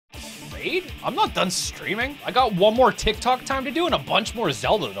raid? I'm not done streaming. I got one more TikTok time to do and a bunch more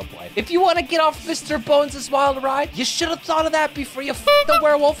Zelda to play. If you want to get off Mr. Bones' wild ride, you should have thought of that before you f***ed the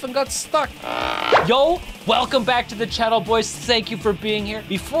werewolf and got stuck. Yo, welcome back to the channel, boys. Thank you for being here.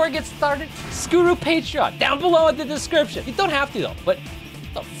 Before I get started, Skuru Patreon down below in the description. You don't have to though, but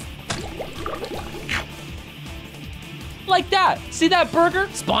like that. See that burger?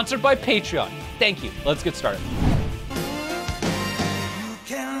 Sponsored by Patreon. Thank you. Let's get started. You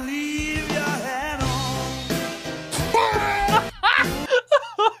can leave your hat on.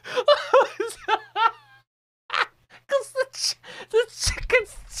 Cause the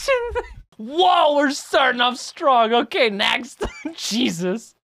chicken's chin. Whoa, we're starting off strong. Okay, next.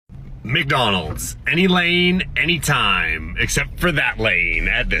 Jesus. McDonald's. Any lane, anytime, except for that lane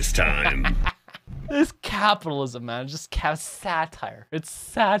at this time. This capitalism, man, just satire. It's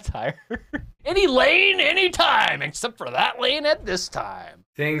satire. Any lane, anytime, except for that lane at this time.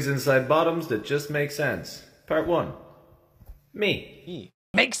 Things inside bottoms that just make sense. Part 1. Me.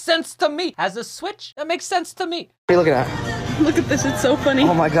 Makes sense to me. Has a switch, that makes sense to me. What are you looking at? Look at this, it's so funny.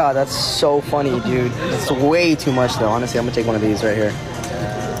 Oh my god, that's so funny, dude. It's way too much though. Honestly, I'm gonna take one of these right here.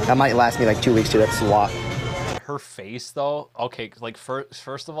 That might last me like 2 weeks too, that's a lot. Her face though, okay, like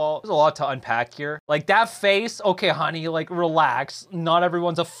first of all, there's a lot to unpack here. Like that face, okay honey, like relax. Not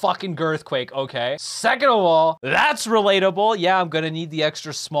everyone's a fucking girthquake, okay? Second of all, that's relatable. Yeah, I'm gonna need the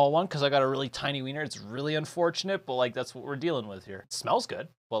extra small one because I got a really tiny wiener. It's really unfortunate, but like that's what we're dealing with here. It smells good,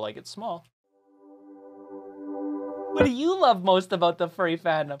 but like it's small. What do you love most about the furry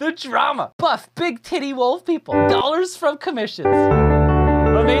fandom? The drama. Buff, big titty wolf people. Dollars from commissions.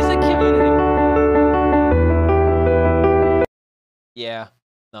 Amazing community. Yeah,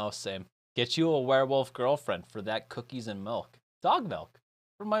 no, same. Get you a werewolf girlfriend for that cookies and milk. Dog milk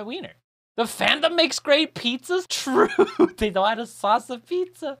for my wiener. The fandom makes great pizzas? True, they know how to sauce a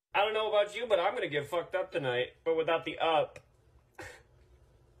pizza. I don't know about you, but I'm gonna get fucked up tonight, but without the up.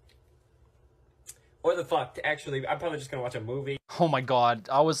 Or the fucked, actually. I'm probably just gonna watch a movie. Oh my god,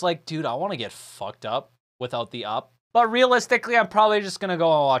 I was like, dude, I wanna get fucked up without the up. But realistically, I'm probably just gonna go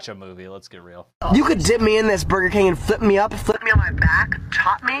and watch a movie. Let's get real. You could dip me in this Burger King and flip me up, flip me on my back,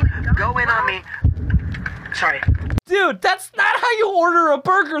 chop me, go in on me. Sorry. Dude, that's not how you order a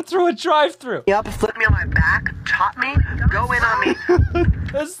burger through a drive-thru. Up, flip me on my back, chop me, go in on me.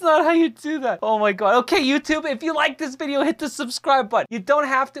 That's not how you do that. Oh my god. Okay, YouTube, if you like this video, hit the subscribe button. You don't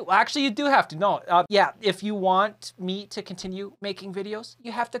have to. Actually, you do have to. No, yeah, if you want me to continue making videos,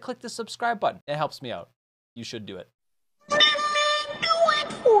 you have to click the subscribe button. It helps me out. You should do it. Let me do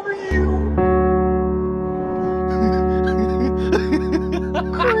it for you.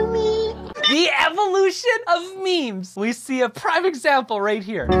 The evolution of memes. We see a prime example right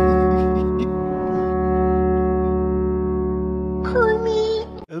here.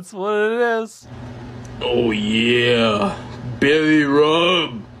 That's what it is. Oh yeah, belly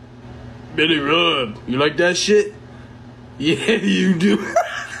rub. Belly rub. You like that shit? Yeah, you do.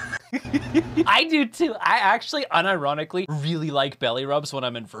 I do too. I actually, unironically, really like belly rubs when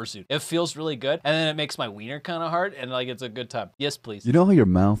I'm in fursuit. It feels really good, and then it makes my wiener kind of hard, and like it's a good time. Yes, please. You know how your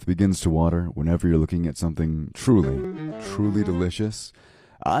mouth begins to water whenever you're looking at something truly, truly delicious?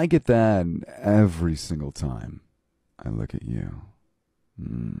 I get that every single time I look at you.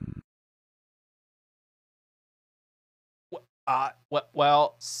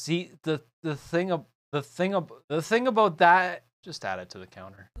 Well, see, the thing about that. Just add it to the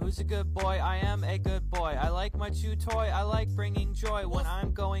counter. Who's a good boy? I am a good boy. I like my chew toy. I like bringing joy. When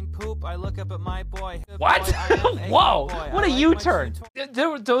I'm going poop, I look up at my boy. Good what? Boy, Whoa! What a U-turn! There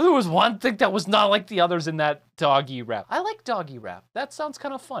was one thing that was not like the others in that doggy rap. I like doggy rap. That sounds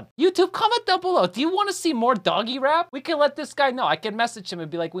kind of fun. YouTube, comment down below. Do you want to see more doggy rap? We can let this guy know. I can message him and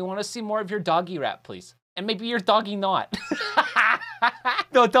be like, we want to see more of your doggy rap, please. And maybe your doggy not.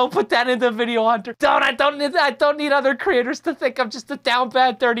 No, don't put that in the video, Hunter. I don't need other creators to think I'm just a down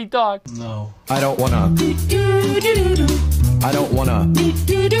bad, dirty dog. No. I don't wanna. I don't wanna.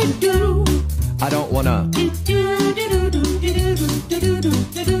 I don't wanna.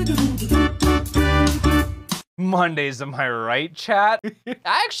 Mondays, am I right, chat?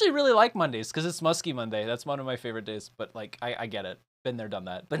 I actually really like Mondays because it's Muskie Monday. That's one of my favorite days, but like, I get it. Been there, done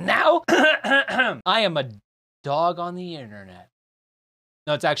that. But now, I am a dog on the internet.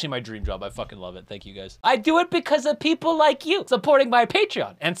 No, it's actually my dream job. I fucking love it. Thank you guys. I do it because of people like you supporting my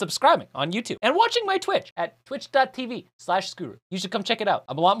Patreon and subscribing on YouTube and watching my Twitch at twitch.tv/Skuru. You should come check it out.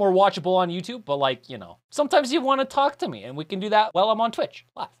 I'm a lot more watchable on YouTube, but like, you know, sometimes you want to talk to me and we can do that while I'm on Twitch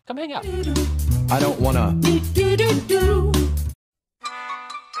live. Come hang out. I don't wanna.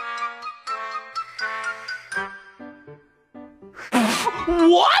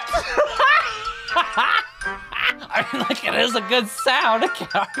 What? I mean, like, it is a good sound. I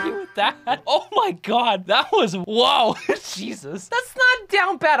can't argue with that. Oh my God, that was, whoa, Jesus. That's not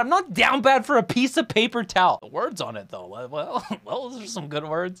down bad. I'm not down bad for a piece of paper towel. The words on it though, well, those are some good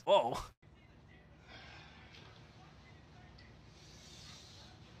words. Whoa.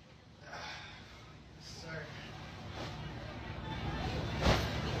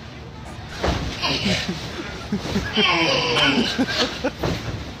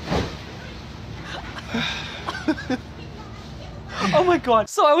 Oh my God.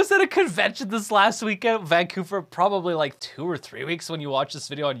 So I was at a convention this last weekend, Vancouver, probably like 2 or 3 weeks when you watch this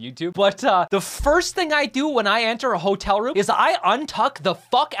video on YouTube. But the first thing I do when I enter a hotel room is I untuck the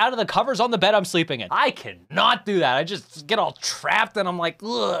fuck out of the covers on the bed I'm sleeping in. I cannot do that. I just get all trapped and I'm like,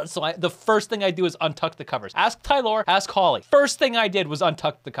 ugh. So the first thing I do is untuck the covers. Ask Tyler, ask Holly. First thing I did was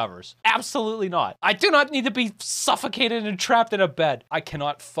untuck the covers. Absolutely not. I do not need to be suffocated and trapped in a bed. I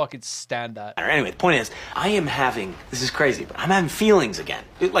cannot fucking stand that. Anyway, the point is, I am having, this is crazy, but I'm having feelings again.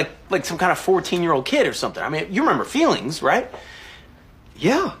 Like some kind of 14-year-old kid or something. I mean, you remember feelings, right?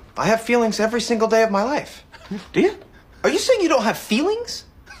 Yeah, I have feelings every single day of my life. Do you? Are you saying you don't have feelings?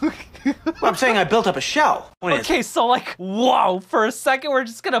 Well, I'm saying I built up a shell. Okay, so like, whoa, for a second, we're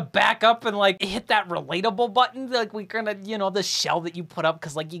just gonna back up and like hit that relatable button. Like we're gonna, you know, the shell that you put up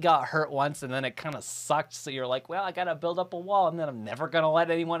because like you got hurt once and then it kind of sucked. So you're like, well, I gotta build up a wall and then I'm never gonna let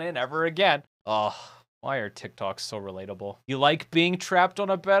anyone in ever again. Oh. Why are TikToks so relatable? You like being trapped on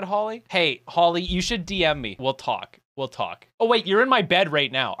a bed, Holly? Hey, Holly, you should DM me. We'll talk. We'll talk. Oh wait, you're in my bed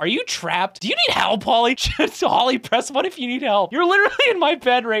right now. Are you trapped? Do you need help, Holly? Holly, press 1 if you need help. You're literally in my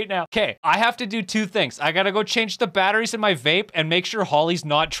bed right now. Okay, I have to do 2 things. I gotta go change the batteries in my vape and make sure Holly's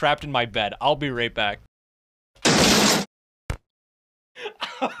not trapped in my bed. I'll be right back.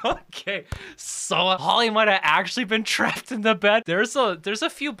 Okay, so Holly might have actually been trapped in the bed. There's a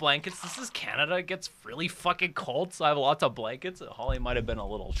few blankets. This is Canada. It gets really fucking cold, so I have lots of blankets. Holly might have been a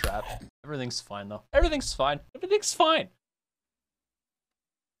little trapped. Everything's fine though. Everything's fine. Everything's fine.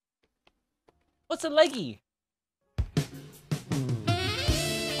 What's a leggy?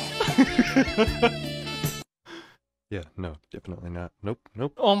 Yeah, no, definitely not. Nope,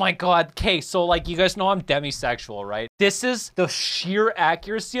 nope. Oh my God. Okay, so like you guys know I'm demisexual, right? This is the sheer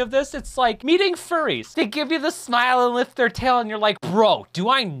accuracy of this. It's like meeting furries. They give you the smile and lift their tail and you're like, bro, do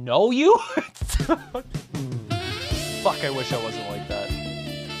I know you? Fuck, I wish I wasn't like that.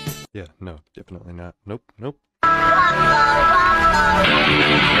 Yeah, no, definitely not. Nope, nope.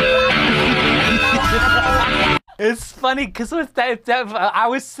 It's funny because with that, I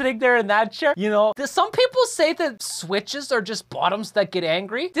was sitting there in that chair, you know, some people say that switches are just bottoms that get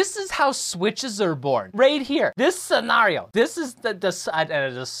angry. This is how switches are born. Right here. This scenario. This is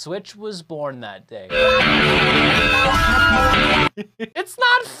the switch was born that day. It's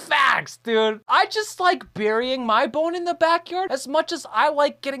not facts, dude. I just like burying my bone in the backyard as much as I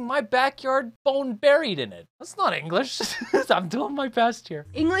like getting my backyard bone buried in it. That's not English. I'm doing my best here.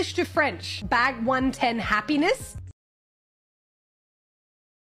 English to French. Bag 110 happiness.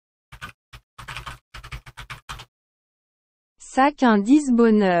 Sac un 10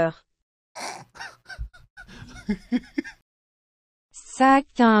 bonheur. Sac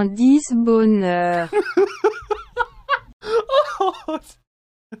un 10 bonheur.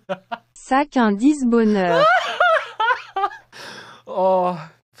 Sac un 10 bonheur. Oh,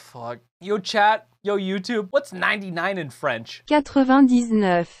 fuck. Yo, chat. Yo, YouTube. What's 99 in French?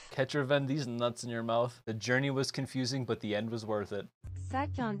 99. 90 nuts in your mouth. The journey was confusing, but the end was worth it. Sac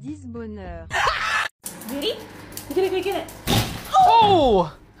un 10 bonheur. Ready? You gotta go get it.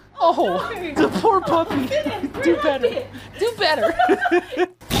 Oh! Oh! The poor puppy. Do better. Do better.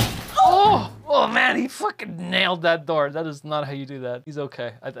 Oh man, he fucking nailed that door. That is not how you do that. He's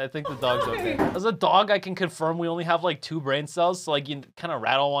okay. I think the dog's okay. As a dog, I can confirm we only have like 2 brain cells, so like you kind of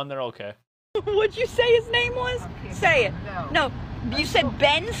rattle one, they're okay. What'd you say his name was? Say it. No, you said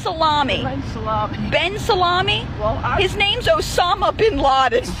Ben Salami. Ben Salami. Ben Salami? Well, his name's Osama Bin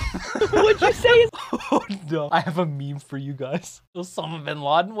Laden. What'd you say? Oh no. I have a meme for you guys. Osama Bin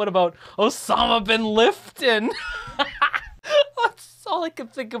Laden? What about Osama Bin Lifton? That's all I can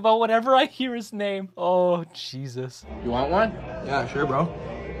think about whenever I hear his name. Oh, Jesus. You want one? Yeah, sure, bro.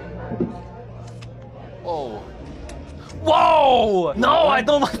 Oh. Whoa! No, I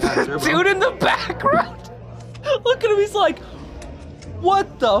don't like that dude in the background. Look at him, he's like,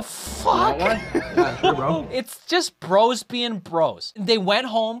 what the fuck? Yeah, sure, bro. It's just bros being bros. They went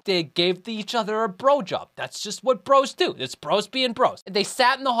home, they gave each other a bro job. That's just what bros do. It's bros being bros. They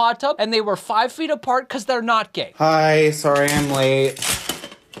sat in the hot tub and they were 5 feet apart because they're not gay. Hi, sorry I'm late.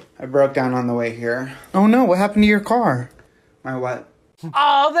 I broke down on the way here. Oh no, what happened to your car? My what?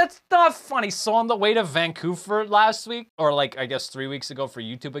 Oh, that's not funny. So on the way to Vancouver last week, or like, I guess 3 weeks ago for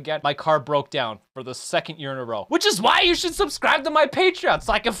YouTube again, my car broke down for the 2nd year in a row, which is why you should subscribe to my Patreon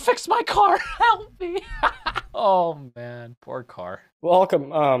so I can fix my car. Help me. Oh man, poor car. Welcome,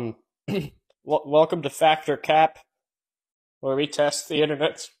 welcome to Factor Cap, where we test the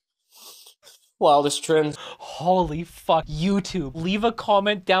internet's wildest trends. Holy fuck, YouTube. Leave a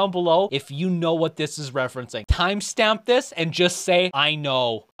comment down below if you know what this is referencing. Timestamp this and just say, I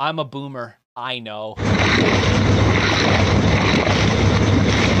know. I'm a boomer. I know.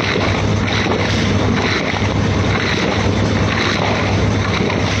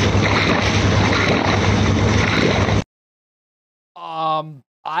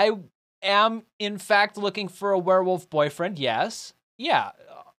 I am in fact looking for a werewolf boyfriend. Yes. Yeah.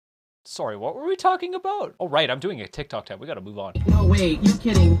 Sorry, what were we talking about? Oh, right, I'm doing a TikTok tab. We gotta move on. No, wait, you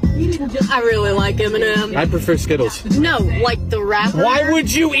kidding. You didn't just... I really like Eminem. I prefer Skittles. No, like the rapper. Why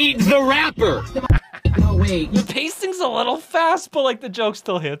would you eat the rapper? No, wait. The pacing's a little fast, but like the joke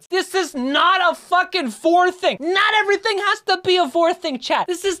still hits. This is not a fucking vor thing. Not everything has to be a vor thing, chat.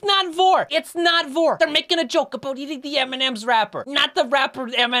 This is not vor. It's not vor. They're making a joke about eating the Eminem's rapper, not the rapper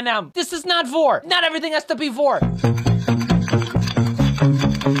Eminem. This is not vor. Not everything has to be vor.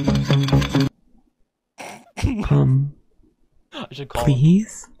 I should call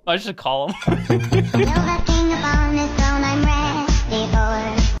please? him. I should call him.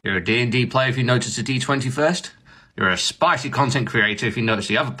 You're a D&D player if you notice the D20 first. You're a spicy content creator if you notice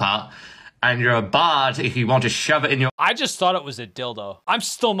the other part. And you're a bard if you want to shove it in your... I just thought it was a dildo. I'm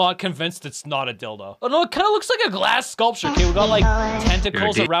still not convinced it's not a dildo. Oh no, it kind of looks like a glass sculpture. Okay, we got like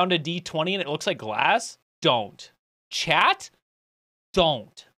tentacles around a D20 and it looks like glass. Don't. Chat?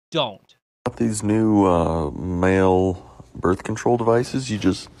 Don't. These new male birth control devices, you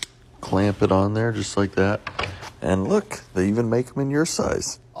just clamp it on there just like that. And look, they even make them in your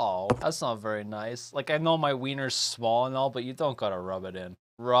size. Oh, that's not very nice. Like, I know my wiener's small and all, but you don't gotta rub it in.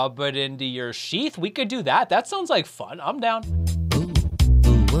 Rub it into your sheath? We could do that. That sounds like fun. I'm down.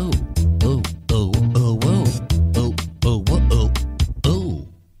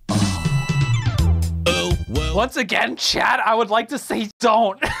 Once again, chat, I would like to say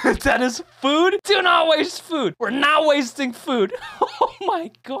don't. That is food. Do not waste food. We're not wasting food. Oh my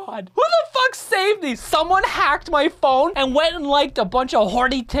God. Who the fuck saved these? Someone hacked my phone and went and liked a bunch of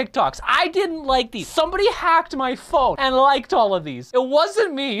horny TikToks. I didn't like these. Somebody hacked my phone and liked all of these. It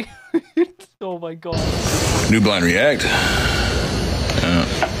wasn't me. Oh my God. New blind react.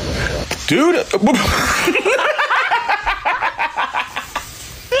 Dude.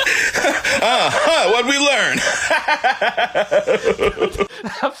 What'd we learn?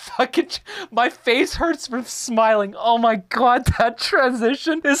 That fucking, my face hurts from smiling. Oh my God, that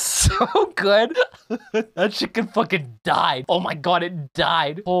transition is so good. That shit can fucking die. Oh my God, it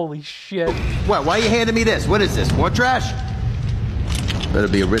died. Holy shit. What, why are you handing me this? What is this, more trash? Better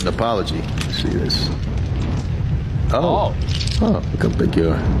be a written apology. Let's see this. Oh, look how big you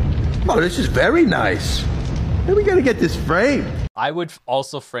are. Oh, this is very nice. Hey, we gotta get this framed. I would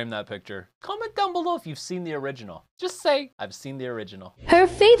also frame that picture. Comment down below if you've seen the original. Just say, I've seen the original. Her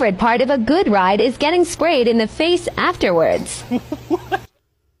favorite part of a good ride is getting sprayed in the face afterwards.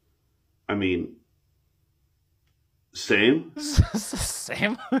 I mean, same?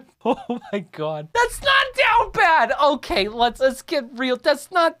 Same? Oh my God. That's not down bad. Okay, let's get real.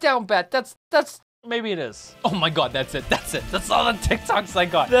 That's not down bad. That's maybe it is. Oh my God, that's it. That's it. That's all the TikToks I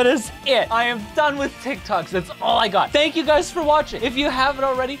got. That is it. I am done with TikToks. That's all I got. Thank you guys for watching. If you haven't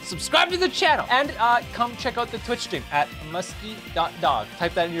already, subscribe to the channel and come check out the Twitch stream at musky.dog.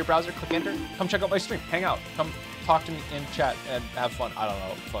 Type that in your browser, click enter. Come check out my stream. Hang out. Come talk to me in chat and have fun. I don't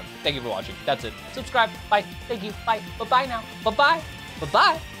know, fun. Thank you for watching. That's it. Subscribe. Bye. Thank you. Bye. Bye-bye now. Bye-bye.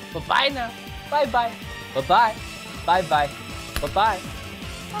 Bye-bye. Bye-bye now. Bye-bye. Bye-bye. Bye-bye. Bye-bye.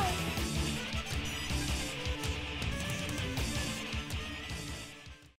 Bye.